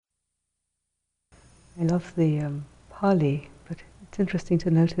I love the Pali, but it's interesting to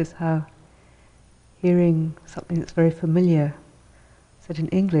notice how hearing something that's very familiar said in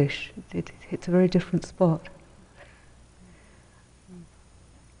English, it hits a very different spot.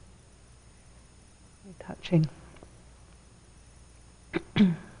 Very touching.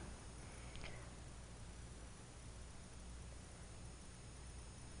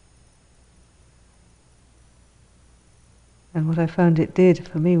 And what I found it did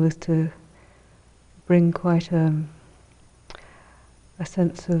for me was to bring quite a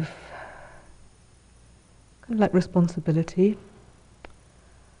sense of kind of like responsibility,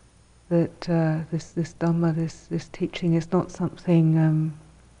 that this Dhamma, this teaching is not something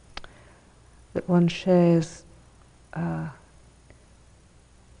that one shares in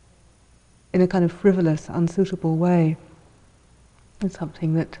a kind of frivolous, unsuitable way. It's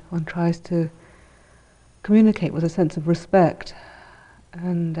something that one tries to communicate with a sense of respect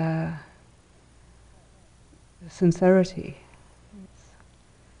and sincerity.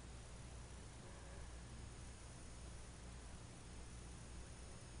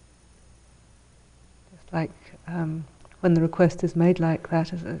 Just like when the request is made like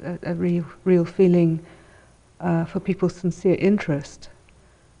that, as a real feeling for people's sincere interest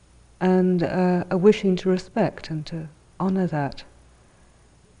and a wishing to respect and to honour that.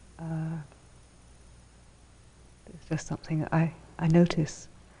 It's just something that I notice.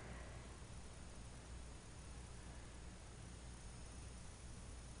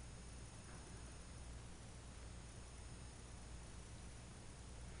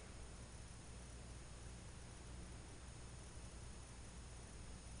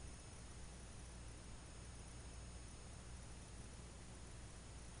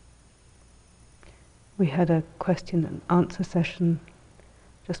 We had a question and answer session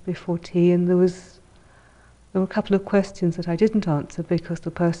just before tea, and there were a couple of questions that I didn't answer because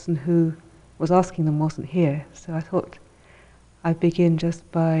the person who was asking them wasn't here. So I thought I'd begin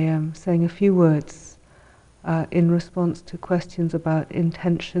just by saying a few words in response to questions about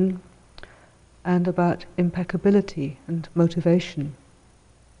intention and about impeccability and motivation.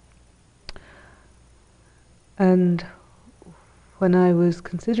 And when I was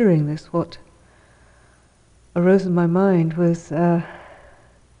considering this, what arose in my mind was a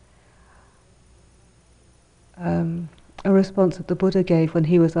response that the Buddha gave when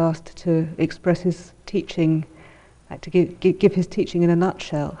he was asked to express his teaching, to give his teaching in a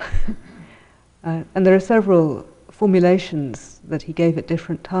nutshell. And there are several formulations that he gave at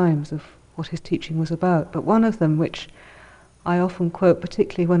different times of what his teaching was about, but one of them, which I often quote,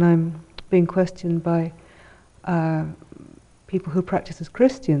 particularly when I'm being questioned by people who practice as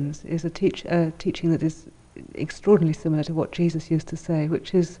Christians, is a teaching that is extraordinarily similar to what Jesus used to say,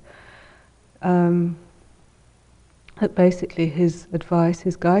 which is that basically his advice,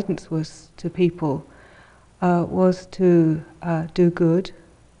 his guidance was to people was to do good,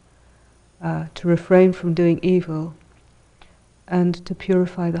 to refrain from doing evil, and to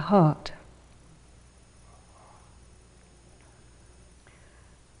purify the heart.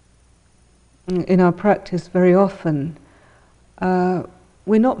 In our practice, very often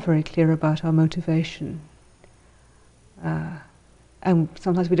we're not very clear about our motivation. And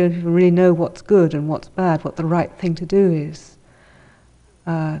sometimes we don't even really know what's good and what's bad, what the right thing to do is.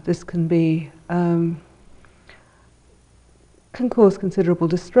 This can cause considerable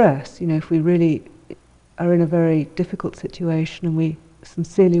distress. You know, if we really are in a very difficult situation and we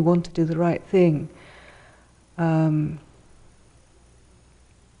sincerely want to do the right thing,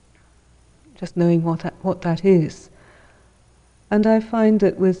 just knowing what that is. And I find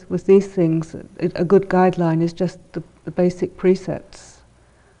that with these things, a good guideline is just the basic precepts.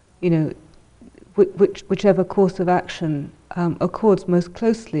 You know, whichever course of action accords most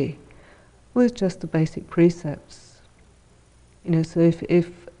closely with just the basic precepts. You know, so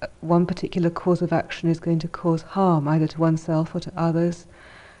if one particular course of action is going to cause harm either to oneself or to others,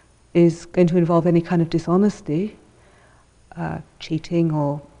 is going to involve any kind of dishonesty, cheating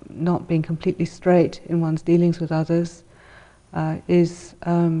or not being completely straight in one's dealings with others, is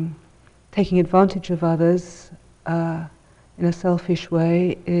taking advantage of others in a selfish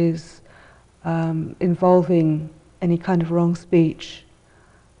way, is involving any kind of wrong speech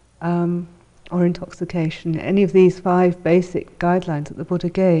or intoxication, any of these 5 basic guidelines that the Buddha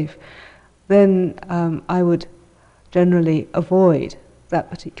gave, then I would generally avoid that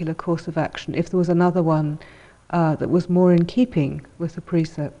particular course of action if there was another one that was more in keeping with the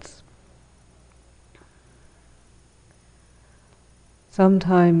precepts.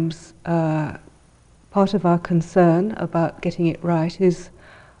 Sometimes part of our concern about getting it right is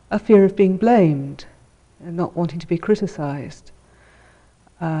a fear of being blamed and not wanting to be criticized.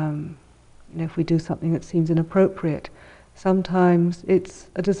 if we do something that seems inappropriate. Sometimes it's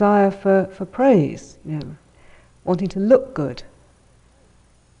a desire for praise, wanting to look good.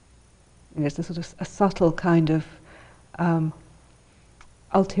 It's a sort of a subtle kind of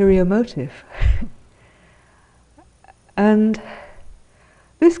ulterior motive. And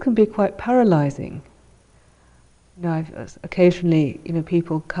this can be quite paralyzing. Occasionally,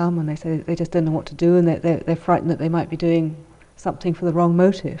 people come and they say they just don't know what to do, and they're frightened that they might be doing something for the wrong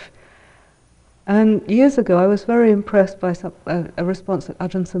motive. And years ago, I was very impressed by a response that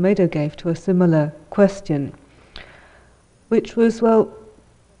Ajahn Sumedho gave to a similar question, which was, well,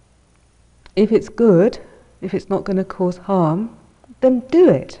 if it's good, if it's not going to cause harm, then do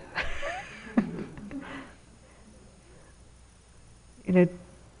it.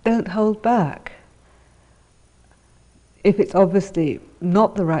 Don't hold back. If it's obviously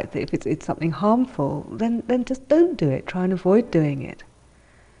not the right thing, if it's something harmful, then just don't do it. Try and avoid doing it.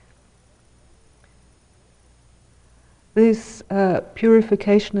 This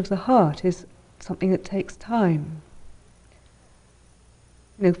purification of the heart is something that takes time.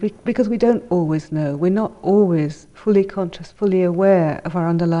 Because we don't always know. We're not always fully conscious, fully aware of our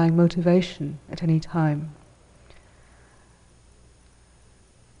underlying motivation at any time.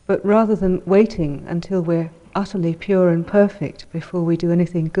 But rather than waiting until we're utterly pure and perfect before we do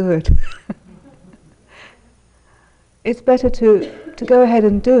anything good, it's better to go ahead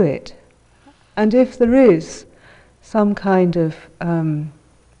and do it. And if there is some kind of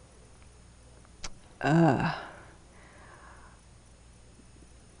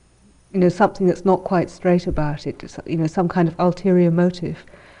something that's not quite straight about it, some kind of ulterior motive,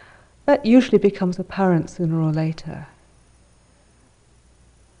 that usually becomes apparent sooner or later.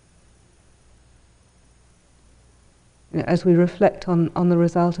 As we reflect on the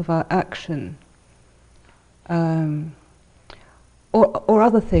result of our action, or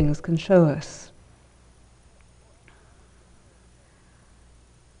other things can show us.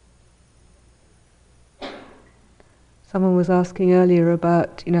 Someone was asking earlier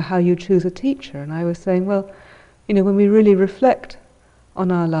about, how you choose a teacher, and I was saying, well, when we really reflect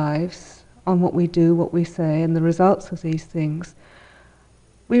on our lives, on what we do, what we say, and the results of these things,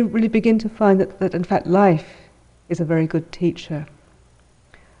 we really begin to find that in fact life is a very good teacher.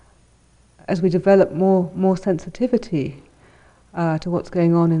 As we develop more sensitivity to what's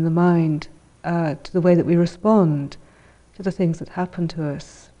going on in the mind, to the way that we respond to the things that happen to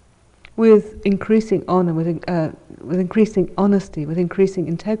us, with increasing honor, with increasing honesty, with increasing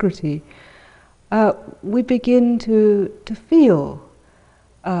integrity, we begin to feel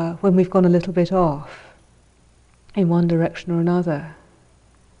when we've gone a little bit off in one direction or another.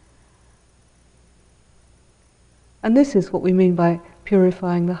 And this is what we mean by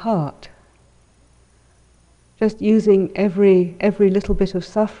purifying the heart. Just using every little bit of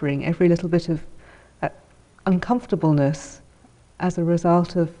suffering, every little bit of uncomfortableness as a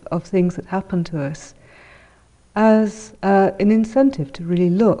result of things that happen to us as an incentive to really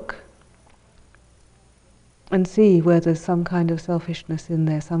look and see where there's some kind of selfishness in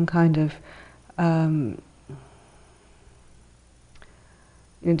there, some kind of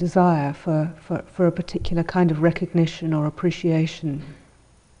desire for a particular kind of recognition or appreciation.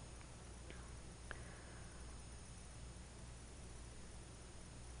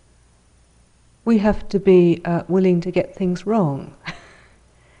 We have to be willing to get things wrong.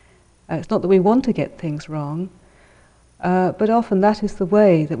 It's not that we want to get things wrong, but often that is the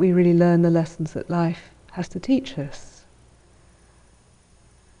way that we really learn the lessons that life has to teach us.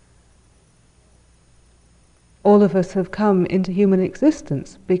 All of us have come into human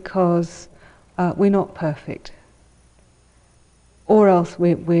existence because we're not perfect, or else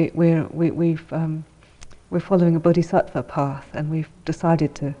we're following a bodhisattva path, and we've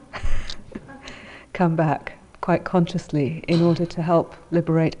decided to come back quite consciously in order to help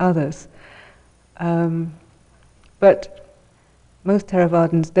liberate others. But most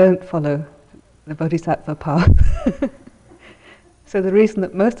Theravadins don't follow the bodhisattva path. So the reason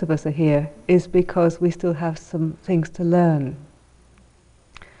that most of us are here is because we still have some things to learn.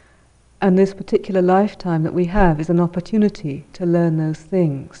 And this particular lifetime that we have is an opportunity to learn those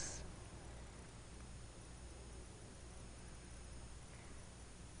things.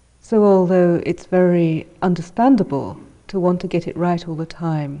 So although it's very understandable to want to get it right all the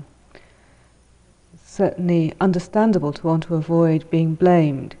time, it's certainly understandable to want to avoid being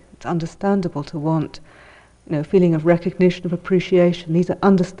blamed. It's understandable to want feeling of recognition, of appreciation. These are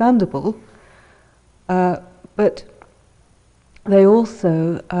understandable, but they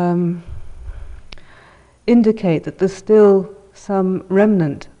also indicate that there's still some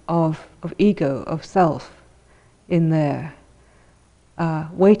remnant of ego, of self in there,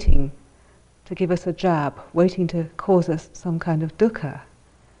 waiting to give us a jab, waiting to cause us some kind of dukkha.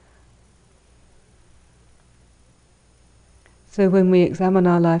 So when we examine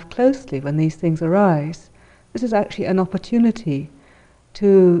our life closely, when these things arise, this is actually an opportunity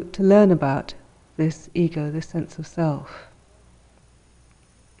to learn about this ego, this sense of self.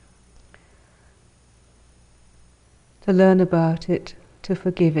 To learn about it, to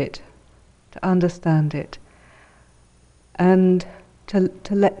forgive it, to understand it, and to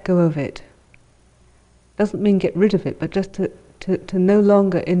let go of it. Doesn't mean get rid of it, but just to no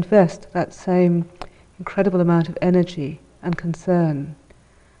longer invest that same incredible amount of energy and concern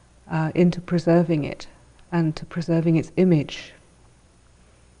into preserving it and to preserving its image.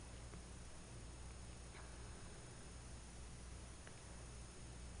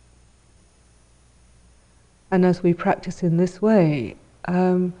 And as we practice in this way,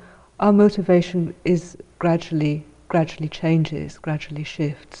 our motivation is gradually changes, gradually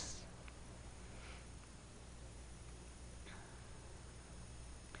shifts.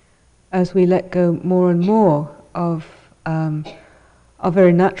 As we let go more and more of our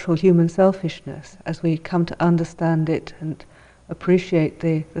very natural human selfishness, as we come to understand it and appreciate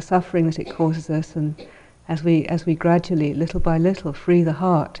the suffering that it causes us, and as we gradually, little by little, free the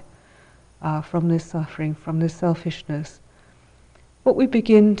heart from this suffering, from this selfishness, what we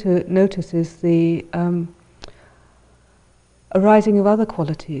begin to notice is the arising of other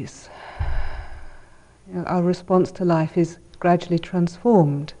qualities. Our response to life is gradually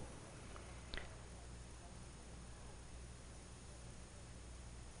transformed.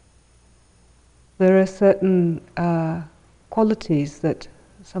 There are certain qualities that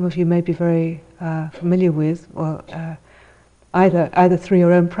some of you may be very familiar with, or either through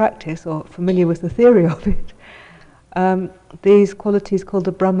your own practice or familiar with the theory of it. These qualities called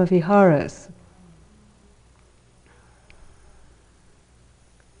the Brahma Viharas.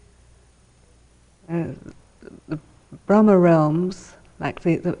 The Brahma realms, like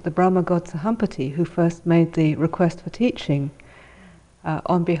the Brahma god Sahampati, who first made the request for teaching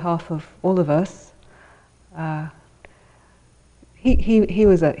on behalf of all of us, he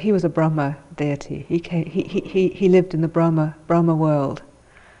was a Brahma deity. He lived in the Brahma world.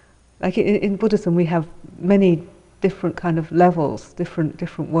 Like in Buddhism, we have many different kind of levels,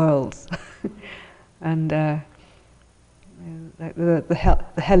 different worlds, and like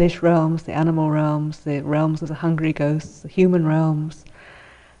the hellish realms, the animal realms, the realms of the hungry ghosts, the human realms,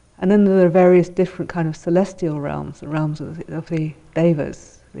 and then there are various different kind of celestial realms, the realms of the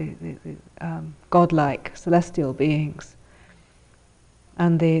devas, the godlike celestial beings.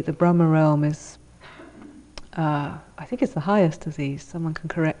 And the Brahma realm is, I think it's the highest of these. Someone can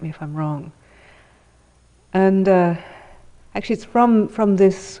correct me if I'm wrong. And actually, it's from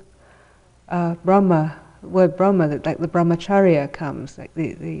this Brahma, word Brahma, that like the Brahmacharya comes, like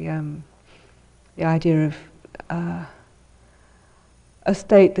the idea of a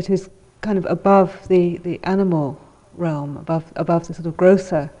state that is kind of above the animal realm, above the sort of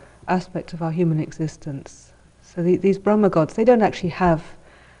grosser aspect of our human existence. So these Brahma gods, they don't actually have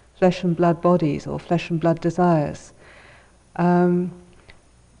flesh and blood bodies or flesh and blood desires.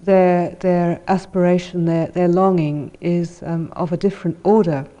 Their aspiration, their longing is of a different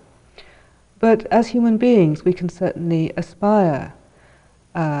order. But as human beings, we can certainly aspire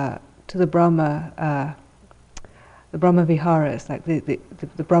to the Brahma Viharas, like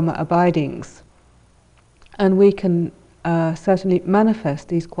the Brahma abidings, and we can certainly manifest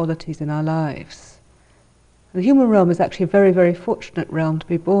these qualities in our lives. The human realm is actually a very, very fortunate realm to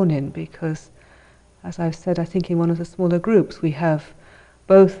be born in, because, as I've said, I think in one of the smaller groups, we have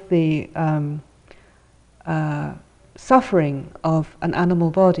both the suffering of an animal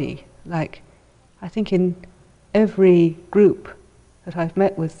body. Like, I think in every group that I've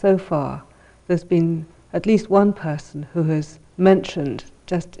met with so far, there's been at least one person who has mentioned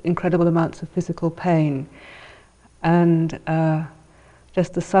just incredible amounts of physical pain and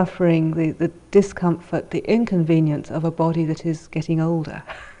just the suffering, the discomfort, the inconvenience of a body that is getting older.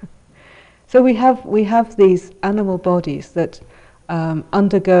 So we have these animal bodies that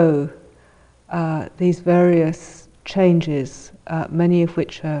undergo these various changes, many of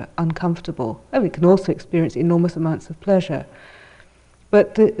which are uncomfortable. And we can also experience enormous amounts of pleasure.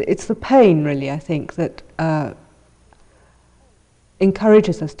 But it's the pain, really, I think, that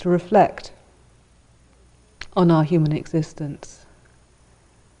encourages us to reflect on our human existence.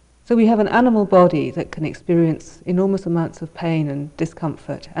 So we have an animal body that can experience enormous amounts of pain and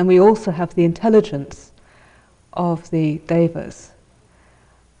discomfort, and we also have the intelligence of the devas.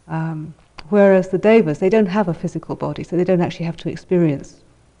 Whereas the devas, they don't have a physical body, so they don't actually have to experience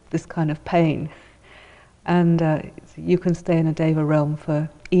this kind of pain. And you can stay in a deva realm for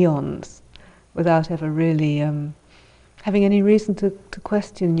eons without ever really having any reason to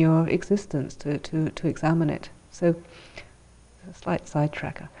question your existence, to examine it. So, a slight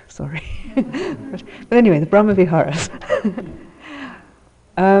sidetracker, sorry. but anyway, the Brahmaviharas.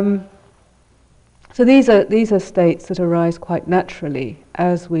 So these are states that arise quite naturally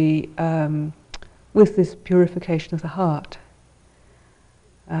as we, with this purification of the heart.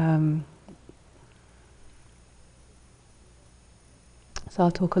 So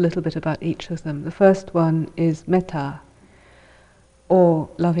I'll talk a little bit about each of them. The first one is metta, or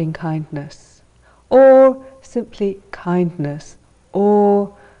loving kindness, or simply kindness,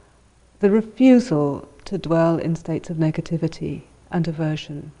 or the refusal to dwell in states of negativity and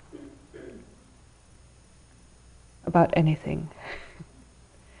aversion about anything.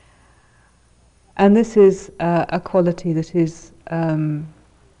 And this is a quality that is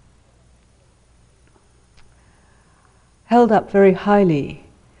held up very highly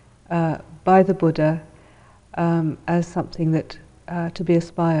by the Buddha as something that to be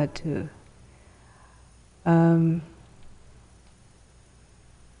aspired to.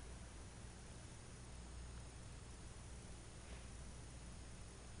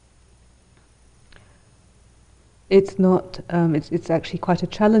 It's not. It's actually quite a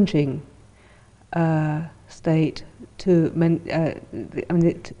challenging state to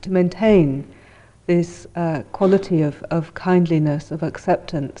maintain this quality of kindliness, of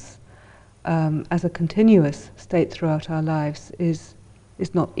acceptance, as a continuous state throughout our lives is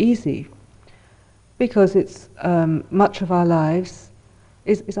not easy, because it's much of our lives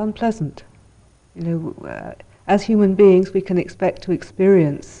is unpleasant. As human beings, we can expect to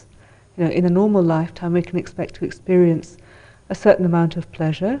experience, in a normal lifetime, we can expect to experience a certain amount of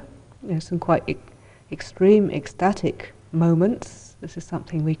pleasure, some quite extreme, ecstatic moments. This is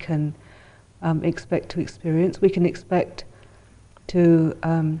something we can expect to experience. We can expect to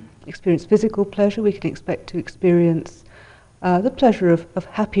experience physical pleasure. We can expect to experience the pleasure of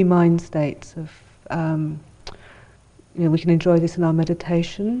happy mind states. We can enjoy this in our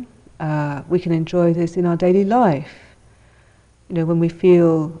meditation. We can enjoy this in our daily life. When we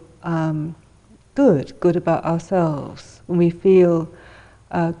feel good about ourselves, when we feel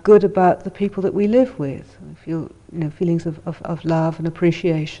good about the people that we live with, we feel feelings of love and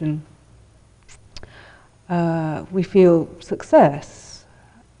appreciation. We feel success.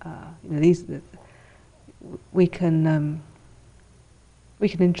 We can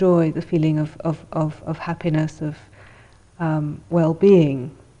enjoy the feeling of happiness, of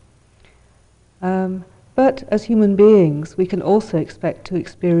well-being. But as human beings, we can also expect to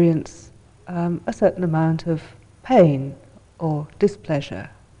experience a certain amount of pain or displeasure,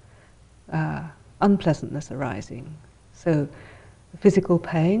 unpleasantness arising. So physical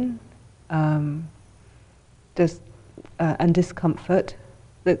pain and discomfort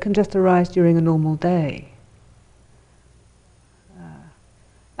that can just arise during a normal day.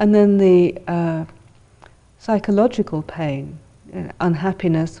 And then the psychological pain,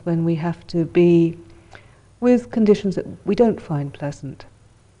 unhappiness when we have to be with conditions that we don't find pleasant.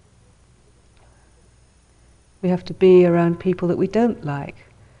 We have to be around people that we don't like.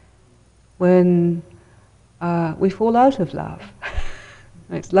 When we fall out of love.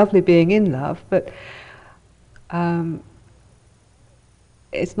 It's lovely being in love, but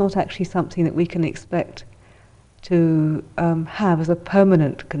it's not actually something that we can expect to have as a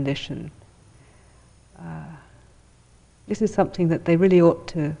permanent condition. This is something that they really ought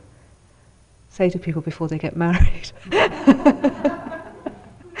to say to people before they get married.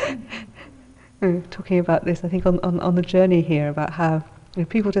 Talking about this, I think on the journey here, about how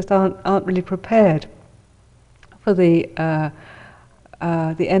people just aren't really prepared for the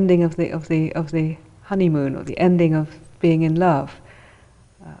ending of the honeymoon, or the ending of being in love.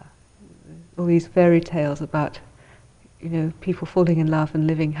 All these fairy tales about people falling in love and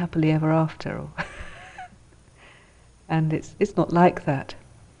living happily ever after, and it's not like that.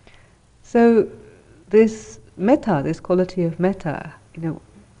 So this metta, this quality of metta,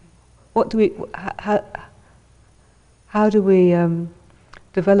 what do we, how do we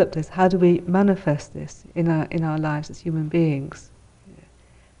develop this? How do we manifest this in our lives as human beings?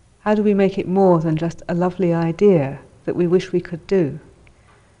 How do we make it more than just a lovely idea that we wish we could do?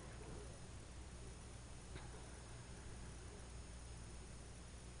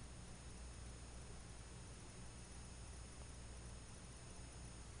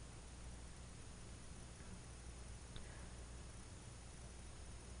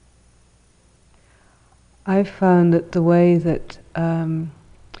 I've found that the way that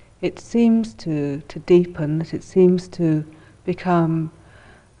it seems to deepen, that it seems to become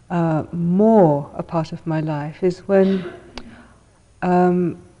more a part of my life, is when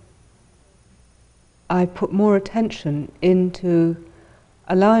I put more attention into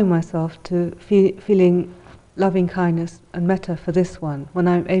allowing myself to feeling loving kindness and metta for this one, when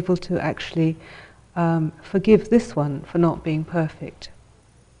I'm able to actually forgive this one for not being perfect,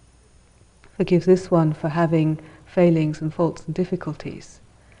 forgive this one for having failings and faults and difficulties.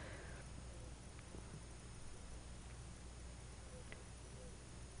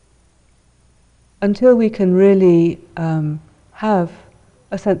 Until we can really have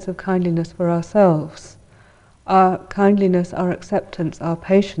a sense of kindliness for ourselves, our kindliness, our acceptance, our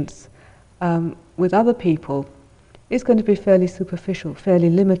patience with other people is going to be fairly superficial, fairly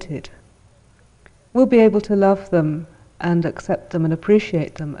limited. We'll be able to love them and accept them and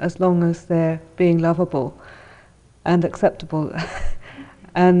appreciate them as long as they're being lovable and acceptable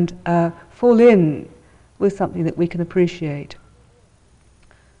and fall in with something that we can appreciate.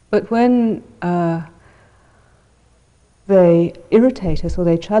 But when they irritate us or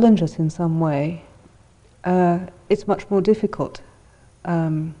they challenge us in some way, it's much more difficult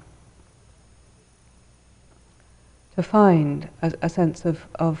to find a sense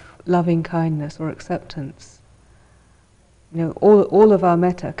of loving kindness or acceptance. You know, all of our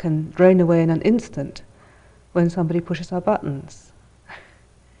metta can drain away in an instant when somebody pushes our buttons.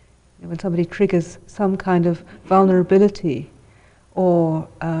 When somebody triggers some kind of vulnerability or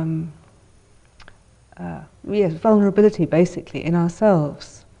vulnerability basically in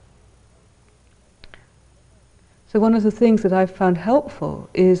ourselves. So one of the things that I've found helpful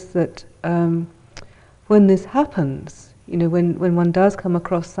is that when this happens, you know, when one does come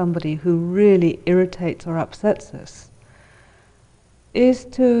across somebody who really irritates or upsets us, is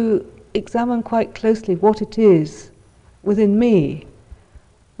to examine quite closely what it is within me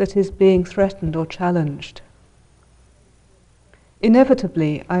that is being threatened or challenged.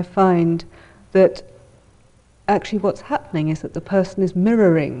 Inevitably, I find that actually what's happening is that the person is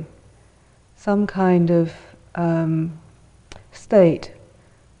mirroring some kind of state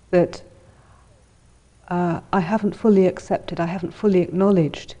that I haven't fully accepted, I haven't fully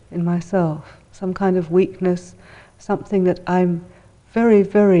acknowledged in myself, some kind of weakness, something that I'm very,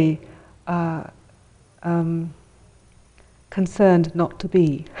 very concerned not to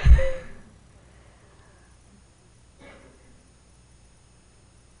be.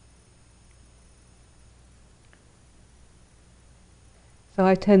 So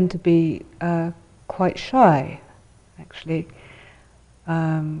I tend to be quite shy, actually.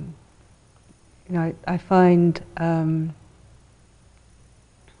 You know, I find you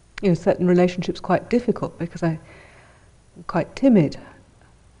know, certain relationships quite difficult because I'm quite timid,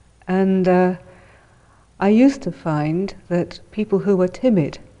 and I used to find that people who were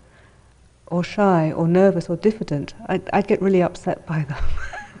timid or shy or nervous or diffident, I'd get really upset by them.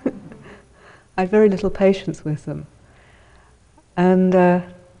 I had very little patience with them. And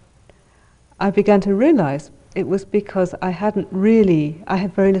I began to realize it was because I had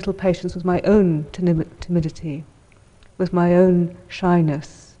very little patience with my own timidity, with my own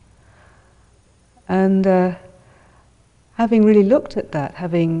shyness. And having really looked at that,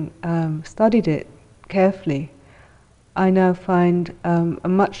 having studied it carefully, I now find a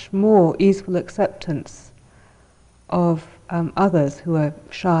much more easeful acceptance of others who are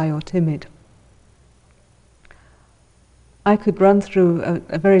shy or timid. I could run through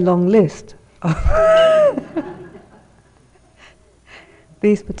a very long list of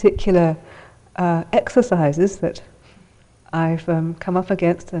these particular exercises that I've come up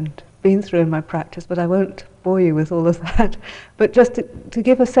against and been through in my practice, but I won't bore you with all of that. But just to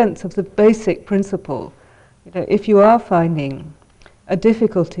give a sense of the basic principle, you know, if you are finding a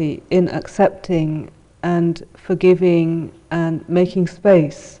difficulty in accepting and forgiving and making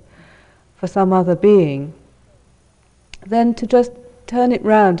space for some other being, then to just turn it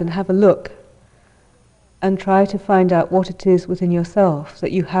round and have a look and try to find out what it is within yourself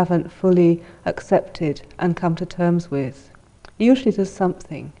that you haven't fully accepted and come to terms with. Usually there's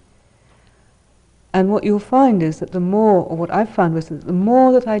something. And what you'll find is that the more, or what I've found was that the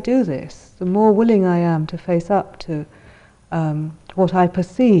more that I do this, the more willing I am to face up to what I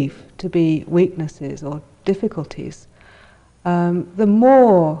perceive to be weaknesses or difficulties, the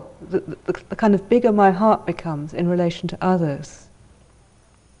more, the kind of bigger my heart becomes in relation to others.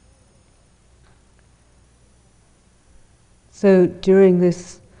 So during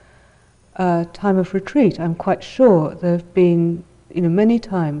this time of retreat, I'm quite sure there have been, you know, many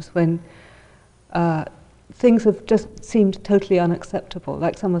times when things have just seemed totally unacceptable,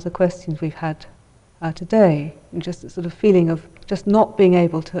 like some of the questions we've had today, and just a sort of feeling of just not being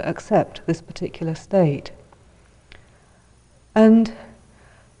able to accept this particular state. And,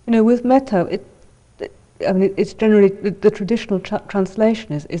 you know, with metta, it's generally, the traditional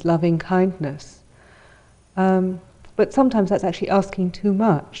translation is loving kindness. But sometimes that's actually asking too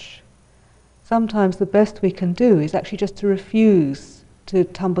much. Sometimes the best we can do is actually just to refuse to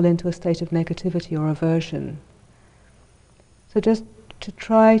tumble into a state of negativity or aversion. So just to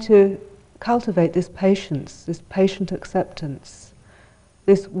try to cultivate this patience, this patient acceptance,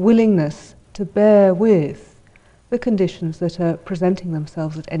 this willingness to bear with the conditions that are presenting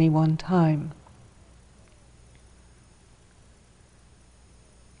themselves at any one time.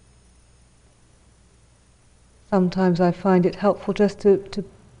 Sometimes I find it helpful just to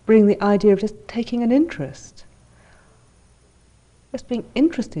bring the idea of just taking an interest. Just being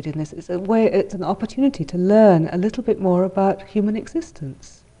interested in this. It's an opportunity to learn a little bit more about human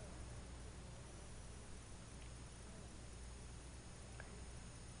existence.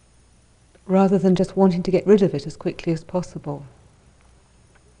 Rather than just wanting to get rid of it as quickly as possible.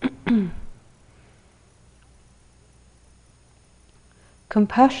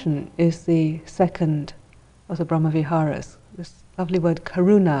 Compassion is the second of the Brahmaviharas, this lovely word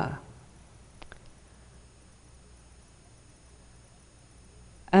karuna.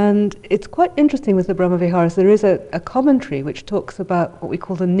 And it's quite interesting with the Brahmaviharas. There is a commentary which talks about what we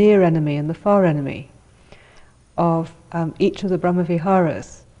call the near enemy and the far enemy of each of the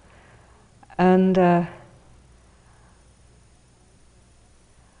Brahmaviharas. And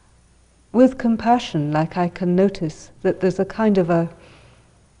with compassion, like, I can notice that there's a kind of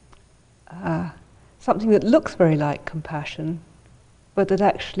something that looks very like compassion, but that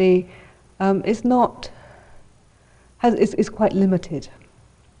actually is quite limited.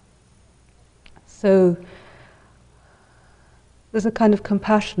 So there's a kind of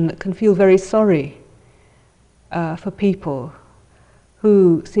compassion that can feel very sorry for people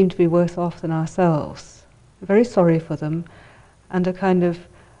who seem to be worse off than ourselves. Very sorry for them, and a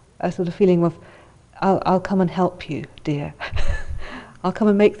sort of feeling of, I'll come and help you, dear. I'll come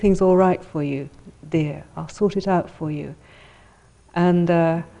and make things all right for you, dear. I'll sort it out for you.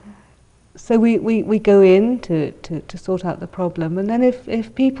 And so we go in to sort out the problem, and then if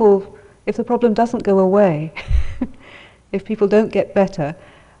the problem doesn't go away, if people don't get better,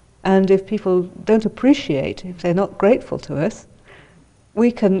 and if people don't appreciate, if they're not grateful to us, we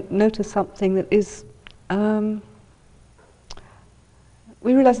can notice something that is, we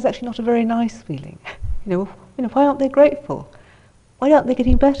realize it's actually not a very nice feeling. You know, why aren't they grateful? Why aren't they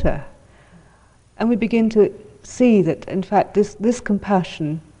getting better? And we begin to see that, in fact, this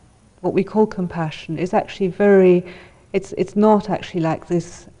compassion, what we call compassion, is actually it's not actually like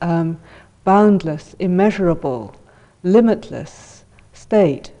this boundless, immeasurable, limitless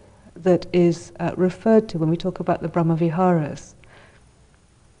state that is referred to when we talk about the Brahmaviharas.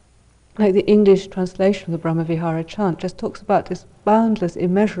 Like the English translation of the Brahmavihara chant just talks about this boundless,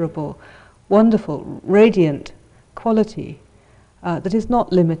 immeasurable, wonderful, radiant quality that is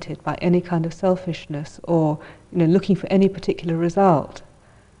not limited by any kind of selfishness or looking for any particular result,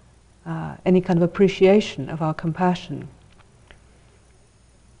 any kind of appreciation of our compassion.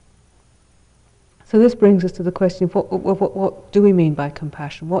 So this brings us to the question of what do we mean by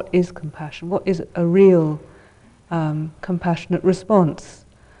compassion? What is compassion? What is a real compassionate response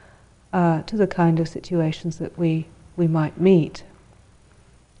to the kind of situations that we might meet?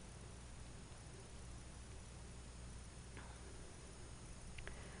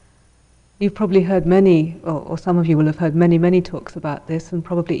 You've probably heard many, or some of you will have heard many talks about this, and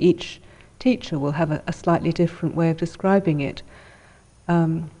probably each teacher will have a slightly different way of describing it.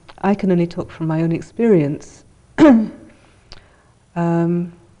 I can only talk from my own experience. And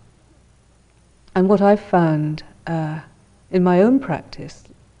what I've found in my own practice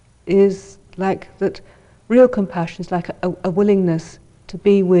is like that real compassion is like a willingness to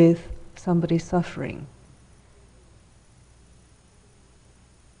be with somebody suffering.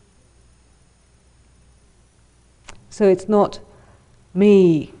 So it's not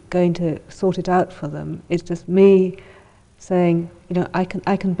me going to sort it out for them, it's just me saying, I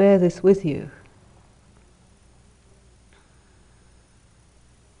can bear this with you.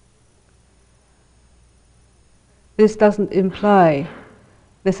 This doesn't imply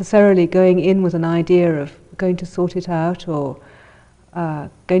necessarily going in with an idea of going to sort it out or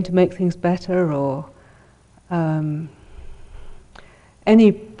going to make things better or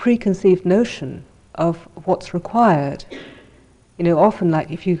any preconceived notion of what's required. Often,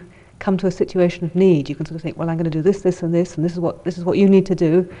 like, if you come to a situation of need, you can sort of think, well, I'm going to do this, this and this, and this is what you need to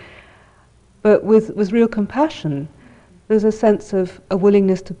do. But with real compassion, there's a sense of a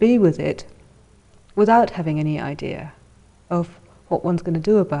willingness to be with it without having any idea of what one's going to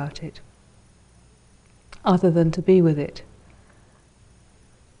do about it, other than to be with it.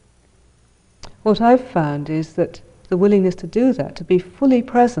 What I've found is that the willingness to do that, to be fully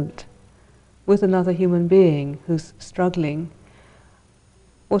present with another human being who's struggling,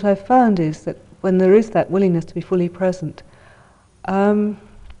 what I've found is that when there is that willingness to be fully present, and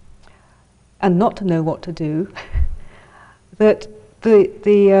not to know what to do, that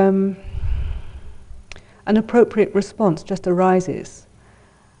an appropriate response just arises.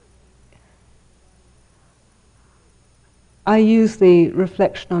 I use the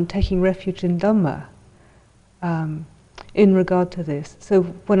reflection on taking refuge in Dhamma in regard to this. So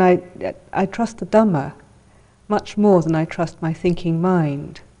when I trust the Dhamma much more than I trust my thinking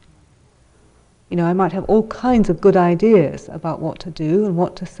mind. You know, I might have all kinds of good ideas about what to do and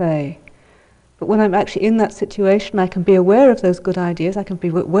what to say, but when I'm actually in that situation, I can be aware of those good ideas, I can be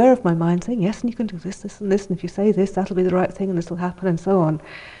aware of my mind saying, yes, and you can do this, this and this, and if you say this, that'll be the right thing and this will happen and so on.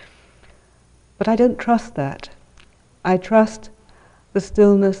 But I don't trust that. I trust the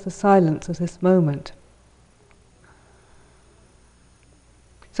stillness, the silence of this moment.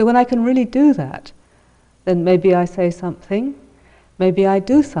 So when I can really do that, then maybe I say something, maybe I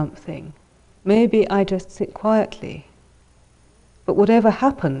do something, maybe I just sit quietly. But whatever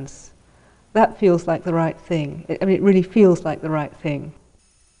happens, that feels like the right thing. It really feels like the right thing.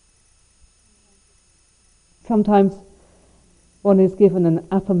 Sometimes one is given an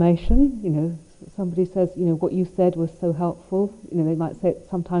affirmation, you know, somebody says, you know, what you said was so helpful, you know, they might say it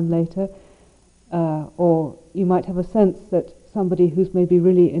sometime later, or you might have a sense that somebody who's maybe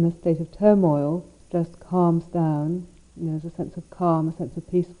really in a state of turmoil just calms down, you know, there's a sense of calm, a sense of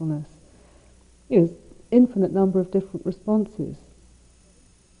peacefulness. You know, there's infinite number of different responses.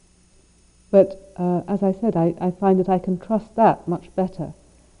 But as I said, I find that I can trust that much better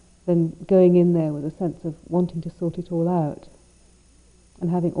than going in there with a sense of wanting to sort it all out and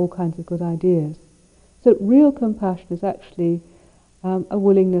having all kinds of good ideas. So real compassion is actually a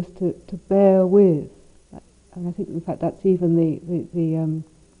willingness to bear with. And I think, in fact, that's even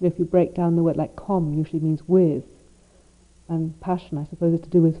if you break down the word, like com usually means with, and passion, I suppose, is to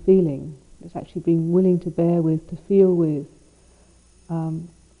do with feeling. It's actually being willing to bear with, to feel with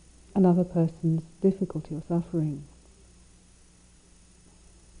another person's difficulty or suffering.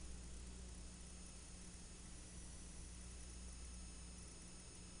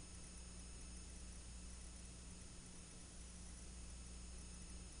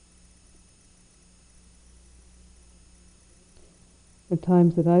 The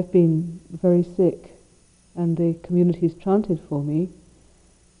times that I've been very sick and the community's chanted for me,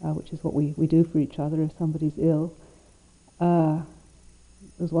 which is what we do for each other if somebody's ill.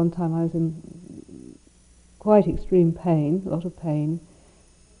 There was one time I was in quite extreme pain, a lot of pain,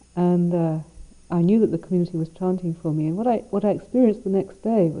 and I knew that the community was chanting for me, and what I experienced the next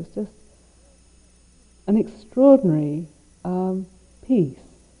day was just an extraordinary peace.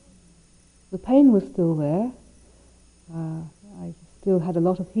 The pain was still there. I still had a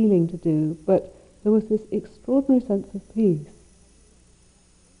lot of healing to do, but there was this extraordinary sense of peace.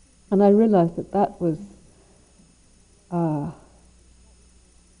 And I realized that was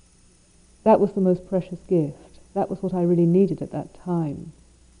the most precious gift. That was what I really needed at that time.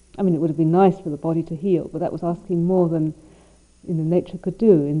 I mean, it would have been nice for the body to heal, but that was asking more than, you know, nature could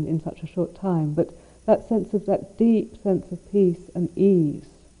do in such a short time. But that sense of, that deep sense of peace and ease.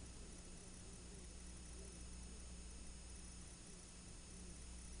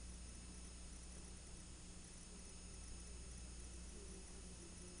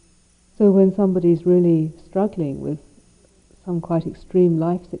 So when somebody's really struggling with some quite extreme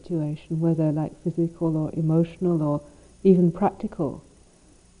life situation, whether like physical or emotional or even practical,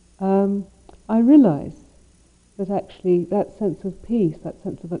 I realize that actually that sense of peace, that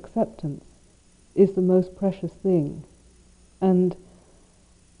sense of acceptance is the most precious thing. And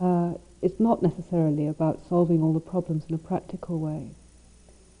it's not necessarily about solving all the problems in a practical way.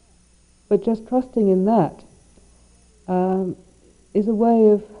 But just trusting in that is a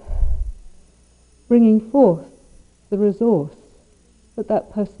way of bringing forth the resource that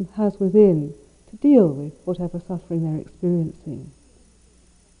that person has within to deal with whatever suffering they're experiencing.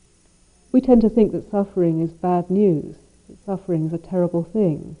 We tend to think that suffering is bad news, that suffering is a terrible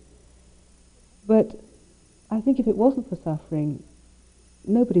thing. But I think if it wasn't for suffering,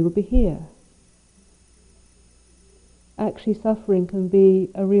 nobody would be here. Actually, suffering can be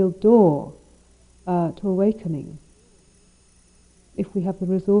a real door to awakening, if we have the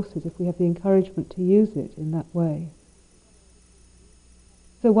resources, if we have the encouragement to use it in that way.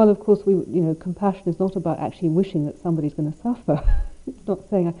 So while of course compassion is not about actually wishing that somebody's going to suffer, it's not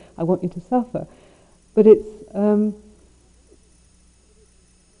saying I want you to suffer, but it's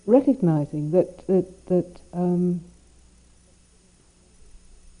recognizing that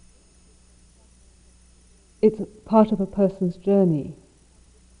it's a part of a person's journey,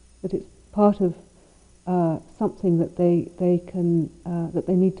 that it's part of something that they can that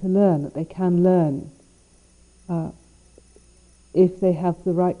they need to learn, that they can learn if they have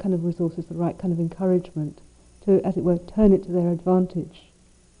the right kind of resources, the right kind of encouragement to, as it were, turn it to their advantage.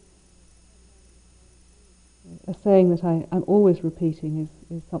 A saying that I'm always repeating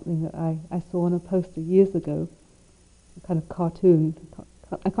is something that I saw on a poster years ago, a kind of cartoon.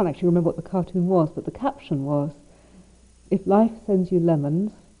 I can't actually remember what the cartoon was, but the caption was, "If life sends you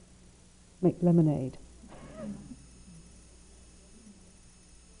lemons, make lemonade."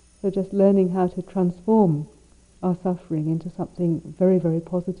 So just learning how to transform our suffering into something very, very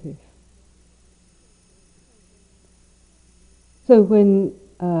positive. So when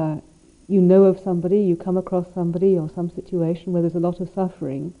you know of somebody, you come across somebody or some situation where there's a lot of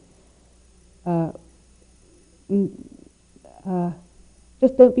suffering,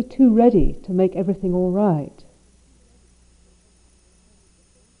 just don't be too ready to make everything all right.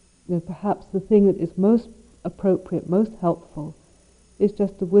 Perhaps the thing that is most appropriate, most helpful, is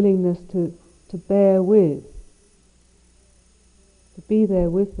just the willingness to bear with, to be there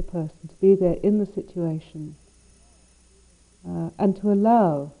with the person, to be there in the situation, and to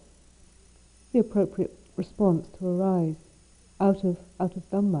allow the appropriate response to arise out of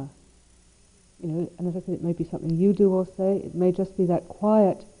Dhamma. And as I said, it may be something you do or say. It may just be that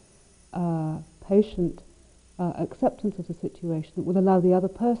quiet, patient acceptance of the situation that will allow the other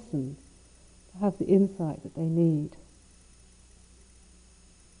person to have the insight that they need.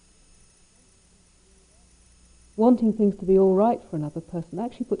 Wanting things to be all right for another person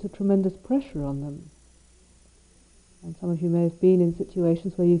actually puts a tremendous pressure on them. And some of you may have been in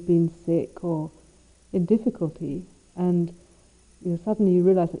situations where you've been sick or in difficulty, and suddenly you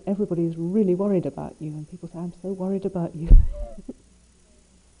realize that everybody is really worried about you, and people say, "I'm so worried about you."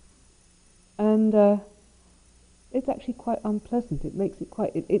 And it's actually quite unpleasant. It makes it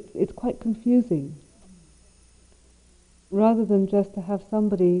quite, it's quite confusing. Rather than just to have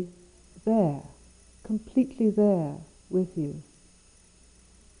somebody there, completely there with you,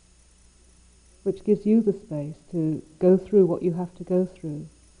 which gives you the space to go through what you have to go through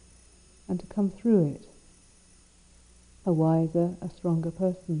and to come through it a wiser, a stronger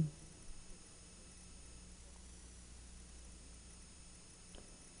person.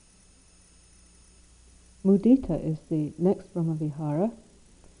 Mudita is the next Brahmavihara.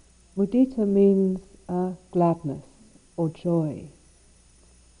 Mudita means gladness or joy.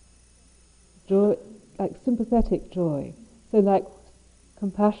 Joy, like sympathetic joy. So like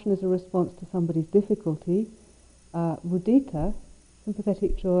compassion is a response to somebody's difficulty, mudita,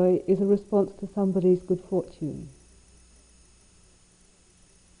 sympathetic joy, is a response to somebody's good fortune,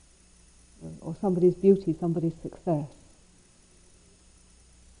 or somebody's beauty, somebody's success.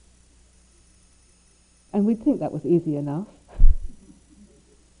 And we'd think that was easy enough.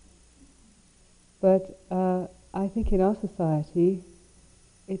 But I think in our society,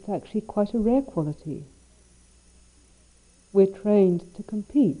 it's actually quite a rare quality. We're trained to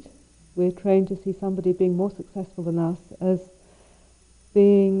compete. We're trained to see somebody being more successful than us as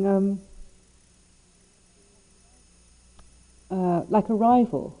being like a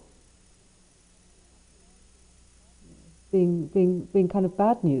rival, being kind of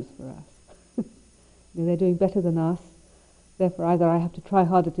bad news for us. They're doing better than us, therefore either I have to try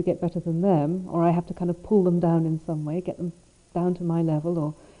harder to get better than them, or I have to kind of pull them down in some way, get them down to my level,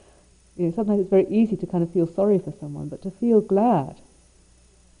 or sometimes it's very easy to kind of feel sorry for someone, but to feel glad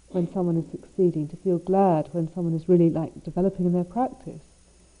when someone is succeeding, to feel glad when someone is really like developing in their practice,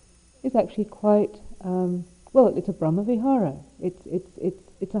 is actually quite well. It's a Brahmavihara.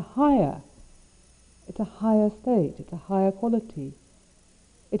 It's a higher state. It's a higher quality.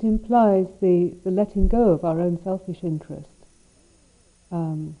 It implies the letting go of our own selfish interest,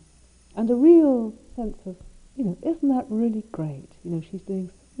 and a real sense of, isn't that really great? She's doing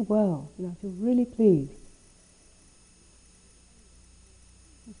so well. I feel really pleased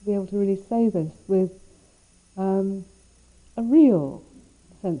to be able to really say this with a real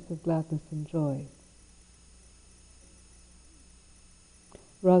sense of gladness and joy,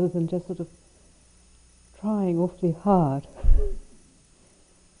 rather than just sort of trying awfully hard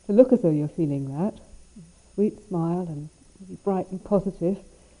to look as though you're feeling that sweet smile and really bright and positive,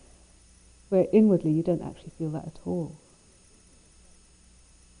 where inwardly you don't actually feel that at all.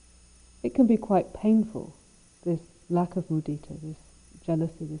 It can be quite painful, this lack of mudita, this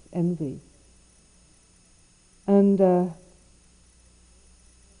jealousy, this envy. And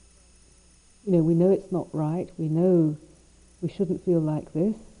we know it's not right, we know we shouldn't feel like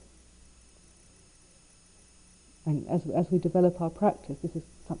this. And as we develop our practice, this is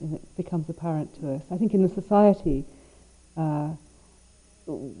something that becomes apparent to us. I think in the society,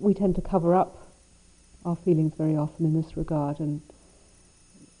 we tend to cover up our feelings very often in this regard, and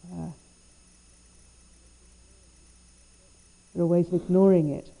there are ways of ignoring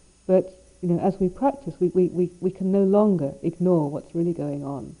it. But as we practice, we can no longer ignore what's really going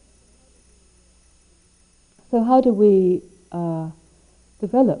on. So how do we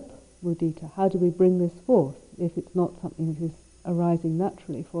develop mudita? How do we bring this forth if it's not something that is arising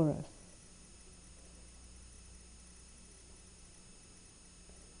naturally for us?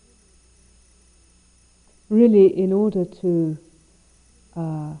 Really, in order to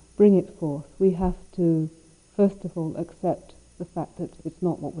bring it forth, we have to, first of all, accept the fact that it's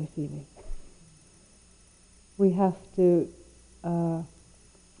not what we're feeling. We have to,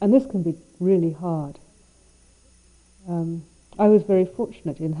 and this can be really hard. I was very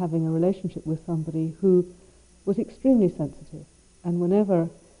fortunate in having a relationship with somebody who was extremely sensitive, and whenever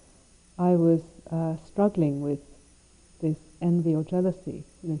I was struggling with this envy or jealousy,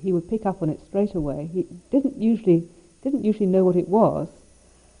 he would pick up on it straight away. He didn't usually know what it was,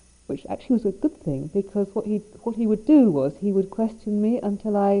 which actually was a good thing, because what he would do was he would question me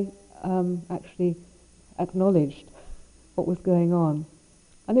until I actually acknowledged what was going on,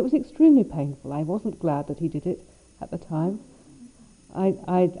 and it was extremely painful. I wasn't glad that he did it at the time.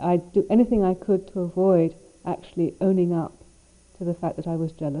 I'd do anything I could to avoid actually owning up to the fact that I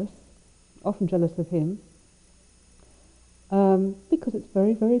was jealous, often jealous of him, because it's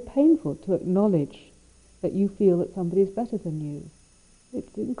very, very painful to acknowledge that you feel that somebody is better than you.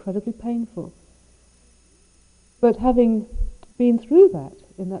 It's incredibly painful. But having been through that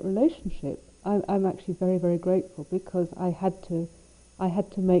in that relationship, I'm actually very, very grateful, because I had to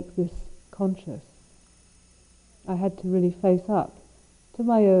make this conscious. I had to really face up to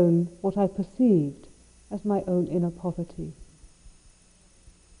my own, what I perceived as my own inner poverty,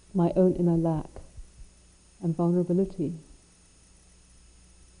 my own inner lack and vulnerability.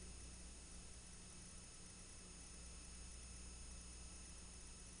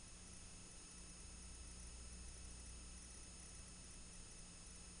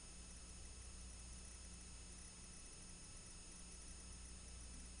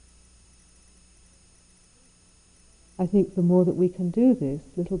 I think the more that we can do this,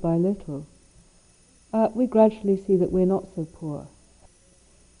 little by little, we gradually see that we're not so poor.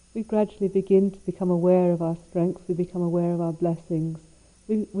 We gradually begin to become aware of our strengths, we become aware of our blessings,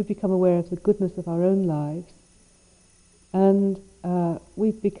 we become aware of the goodness of our own lives, and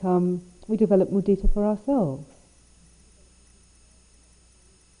we develop mudita for ourselves.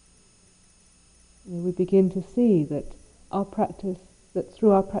 We begin to see that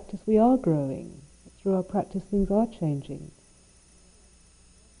through our practice we are growing. Through our practice things are changing.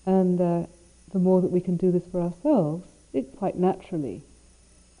 And the more that we can do this for ourselves, it quite naturally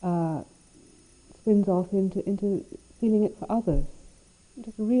spins off into feeling it for others.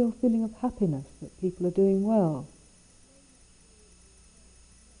 Just a real feeling of happiness that people are doing well.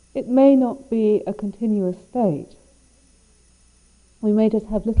 It may not be a continuous state. We may just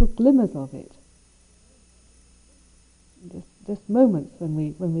have little glimmers of it. Just moments when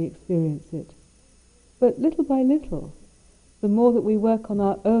we experience it. But little by little, the more that we work on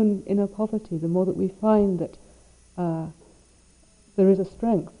our own inner poverty, the more that we find that there is a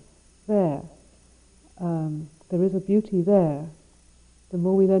strength there, there is a beauty there, the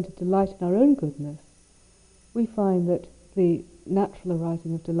more we learn to delight in our own goodness, we find that the natural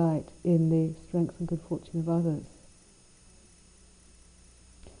arising of delight in the strength and good fortune of others.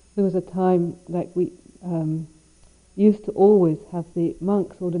 There was a time, like we used to always have the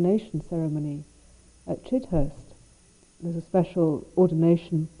monk's ordination ceremony at Chidhurst. There's a special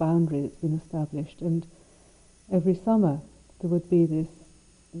ordination boundary that's been established, and every summer there would be this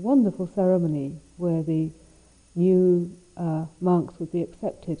wonderful ceremony where the new monks would be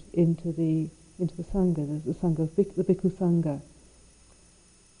accepted into the Sangha, the Sangha of the Bhikkhu Sangha.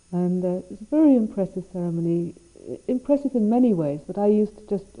 And it's a very impressive ceremony, impressive in many ways, but I used to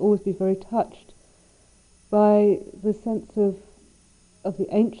just always be very touched by the sense of the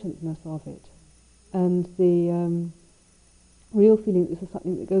ancientness of it, and the real feeling that this is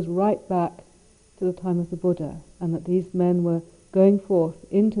something that goes right back to the time of the Buddha, and that these men were going forth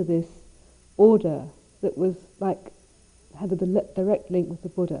into this order that was had a direct link with the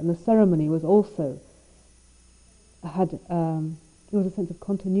Buddha, and the ceremony was also there was a sense of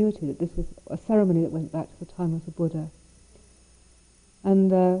continuity, that this was a ceremony that went back to the time of the Buddha.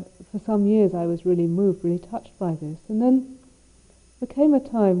 And for some years I was really moved, really touched by this. And then there came a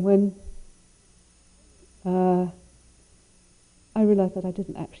time when I realized that I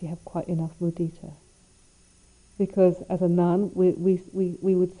didn't actually have quite enough mudita. Because as a nun, we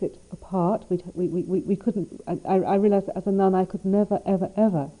would sit apart. We couldn't. I realized that as a nun, I could never, ever,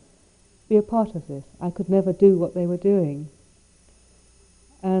 ever be a part of this. I could never do what they were doing.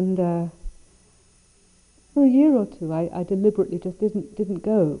 And for a year or two, I deliberately just didn't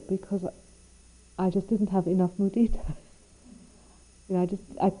go because I just didn't have enough mudita. I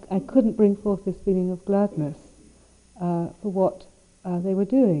couldn't bring forth this feeling of gladness for what they were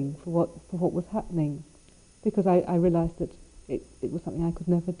doing, for what was happening, because I realized that it was something I could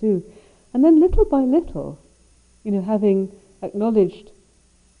never do. And then little by little, having acknowledged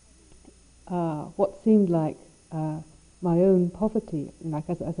what seemed like my own poverty, like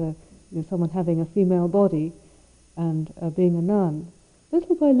as a someone having a female body and being a nun,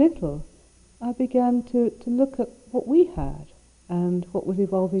 little by little, I began to look at what we had and what was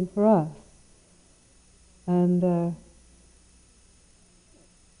evolving for us, and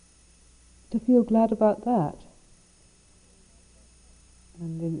to feel glad about that.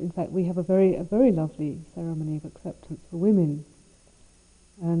 And in fact, we have a very lovely ceremony of acceptance for women,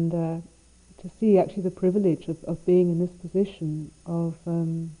 and to see actually the privilege of being in this position of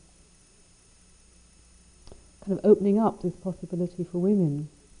kind of opening up this possibility for women.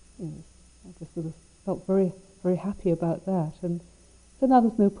 I just sort of felt very, very happy about that, and so now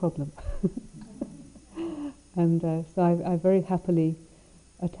there's no problem. And so I very happily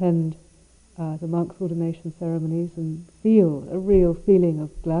attend the monks' ordination ceremonies and feel a real feeling of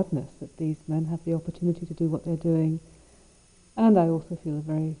gladness that these men have the opportunity to do what they're doing. And I also feel a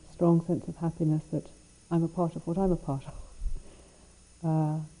very strong sense of happiness that I'm a part of what I'm a part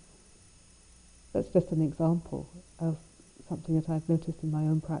of. That's just an example of something that I've noticed in my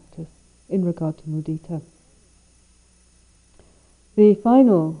own practice in regard to mudita. The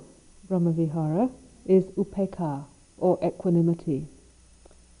final Brahmavihara is upekkha, or equanimity.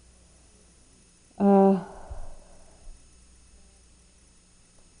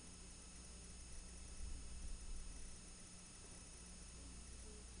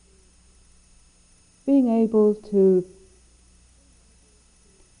 Being able to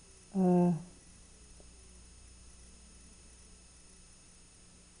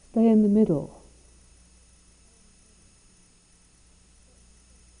stay in the middle,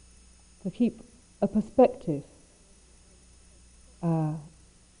 to keep a perspective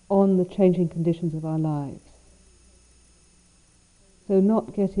on the changing conditions of our lives. So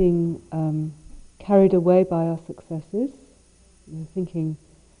not getting carried away by our successes, thinking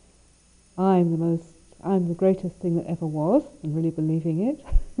I'm the greatest thing that ever was, and really believing it.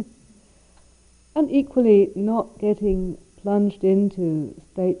 And equally not getting plunged into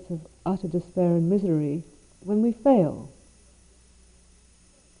states of utter despair and misery when we fail.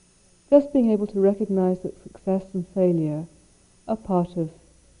 Just being able to recognize that success and failure are part of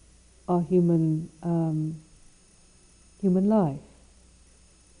our human life.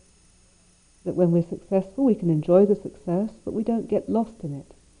 That when we're successful, we can enjoy the success, but we don't get lost in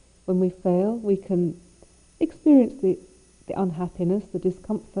it. When we fail, we can experience the unhappiness, the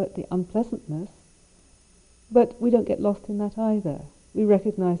discomfort, the unpleasantness, but we don't get lost in that either. We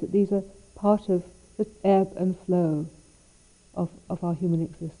recognize that these are part of the ebb and flow of our human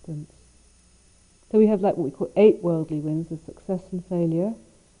existence. So we have like what we call 8 worldly winds of success and failure.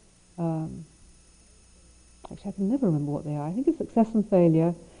 Actually, I can never remember what they are. I think it's success and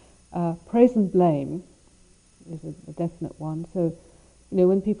failure. Praise and blame is a definite one. So,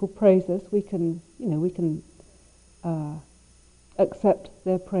 when people praise us, we can accept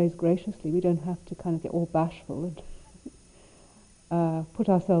their praise graciously. We don't have to kind of get all bashful and put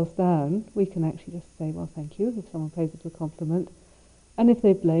ourselves down. We can actually just say, well, thank you, if someone pays us a compliment. And if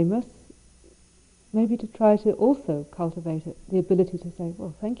they blame us, maybe to try to also cultivate the ability to say,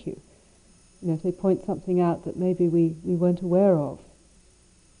 well, thank you. If they point something out that maybe we weren't aware of,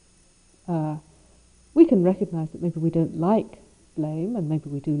 we can recognize that maybe we don't like blame, and maybe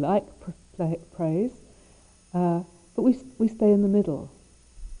we do like praise, but we stay in the middle.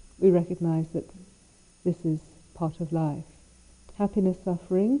 We recognize that this is part of life. Happiness,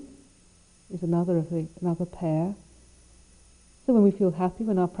 suffering is another pair. So when we feel happy,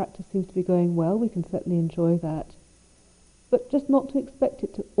 when our practice seems to be going well, we can certainly enjoy that, but just not to expect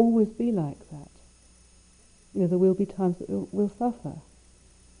it to always be like that. There will be times that we'll suffer.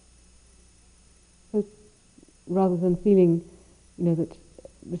 So rather than feeling, that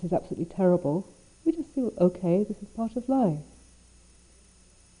this is absolutely terrible, we just feel, okay, this is part of life.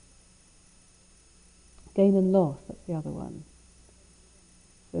 Gain and loss, that's the other one.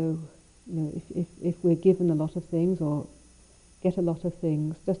 So, if we're given a lot of things or get a lot of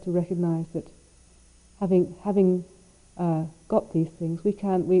things, just to recognize that having got these things,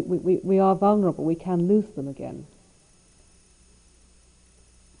 we are vulnerable, we can lose them again.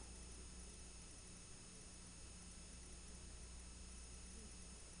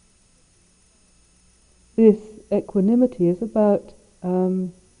 This equanimity is about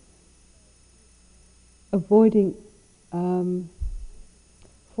avoiding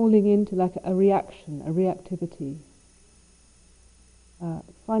falling into like a reaction, a reactivity,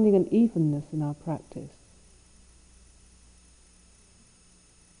 finding an evenness in our practice.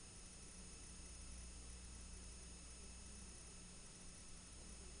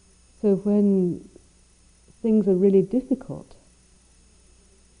 So when things are really difficult,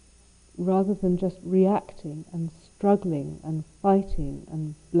 rather than just reacting and struggling and fighting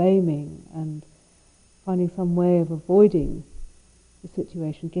and blaming and finding some way of avoiding the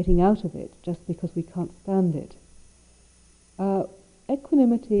situation, getting out of it just because we can't stand it,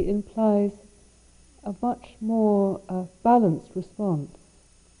 equanimity implies a much more balanced response.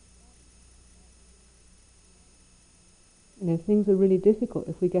 You know, things are really difficult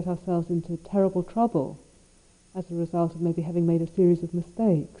if we get ourselves into terrible trouble as a result of maybe having made a series of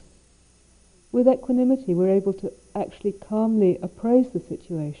mistakes. With equanimity, we're able to actually calmly appraise the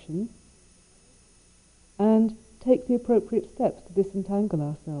situation and take the appropriate steps to disentangle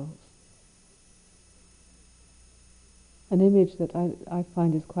ourselves. An image that I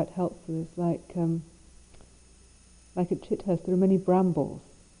find is quite helpful is like at Chithurst there are many brambles.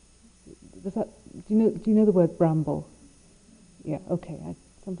 Do you know the word bramble? Yeah, okay.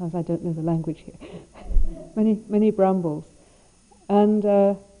 Sometimes I don't know the language here. many brambles. And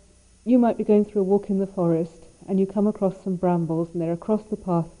you might be going through a walk in the forest and you come across some brambles and they're across the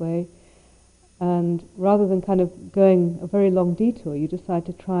pathway, and rather than kind of going a very long detour, you decide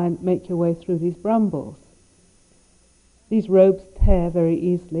to try and make your way through these brambles. These robes tear very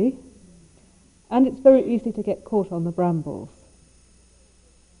easily, and it's very easy to get caught on the brambles.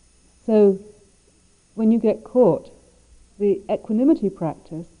 So when you get caught, the equanimity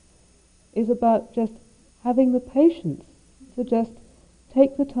practice is about just having the patience to just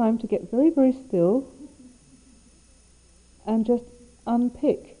take the time to get very, very still and just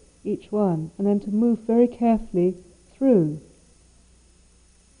unpick each one, and then to move very carefully through.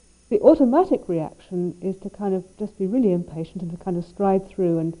 The automatic reaction is to kind of just be really impatient and to kind of stride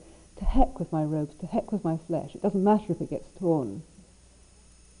through and to heck with my robes, to heck with my flesh. It doesn't matter if it gets torn.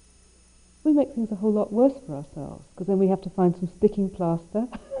 We make things a whole lot worse for ourselves, because then we have to find some sticking plaster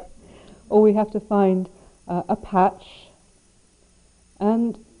or we have to find a patch,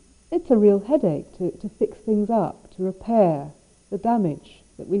 and it's a real headache to fix things up, to repair the damage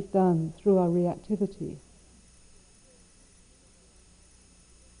that we've done through our reactivity.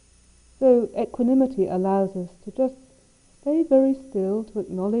 So equanimity allows us to just stay very still, to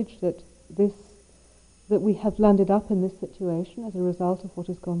acknowledge that we have landed up in this situation as a result of what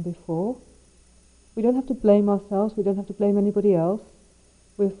has gone before. We don't have to blame ourselves, we don't have to blame anybody else.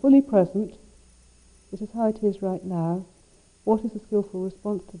 We're fully present. This is how it is right now. What is a skillful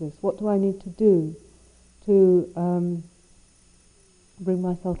response to this? What do I need to do to bring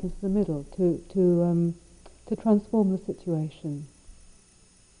myself into the middle, to transform the situation?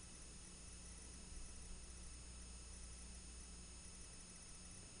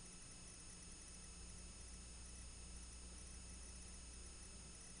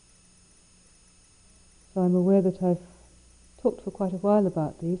 So I'm aware that I've talked for quite a while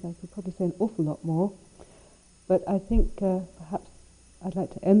about these. I could probably say an awful lot more, but I think perhaps I'd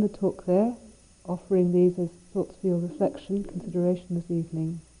like to end the talk there, offering these as thoughts for your reflection, consideration this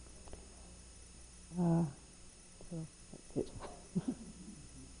evening. So that's it.